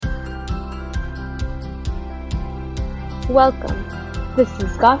Welcome. This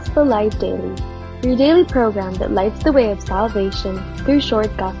is Gospel Light Daily, your daily program that lights the way of salvation through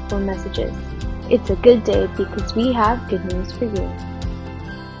short gospel messages. It's a good day because we have good news for you.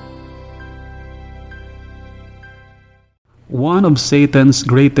 One of Satan's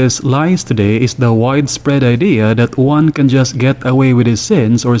greatest lies today is the widespread idea that one can just get away with his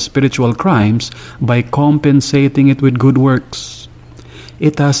sins or spiritual crimes by compensating it with good works.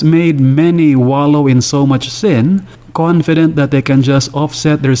 It has made many wallow in so much sin, confident that they can just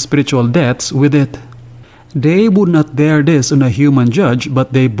offset their spiritual debts with it. They would not dare this on a human judge,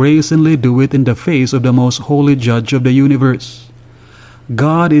 but they brazenly do it in the face of the most holy judge of the universe.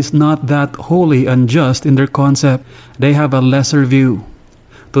 God is not that holy and just in their concept. They have a lesser view.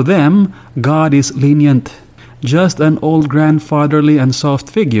 To them, God is lenient, just an old grandfatherly and soft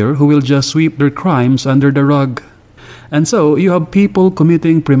figure who will just sweep their crimes under the rug. And so you have people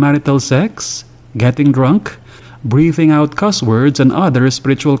committing premarital sex, getting drunk, breathing out cuss words and other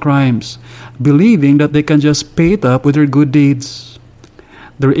spiritual crimes, believing that they can just pay it up with their good deeds.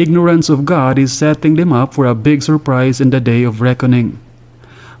 Their ignorance of God is setting them up for a big surprise in the day of reckoning.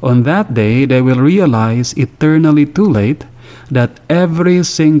 On that day, they will realize eternally too late that every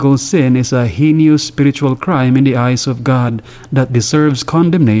single sin is a heinous spiritual crime in the eyes of God that deserves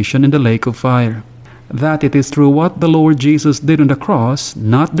condemnation in the lake of fire. That it is through what the Lord Jesus did on the cross,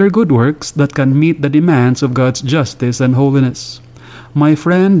 not their good works, that can meet the demands of God's justice and holiness. My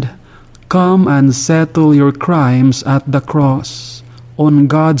friend, come and settle your crimes at the cross, on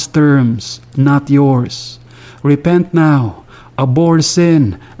God's terms, not yours. Repent now. Abhor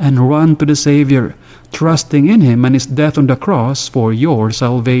sin and run to the Savior, trusting in Him and His death on the cross for your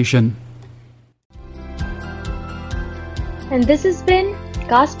salvation. And this has been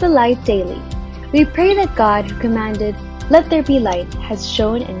Gospel Light Daily. We pray that God who commanded, "Let there be light," has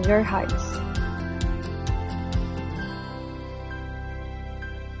shone in your hearts.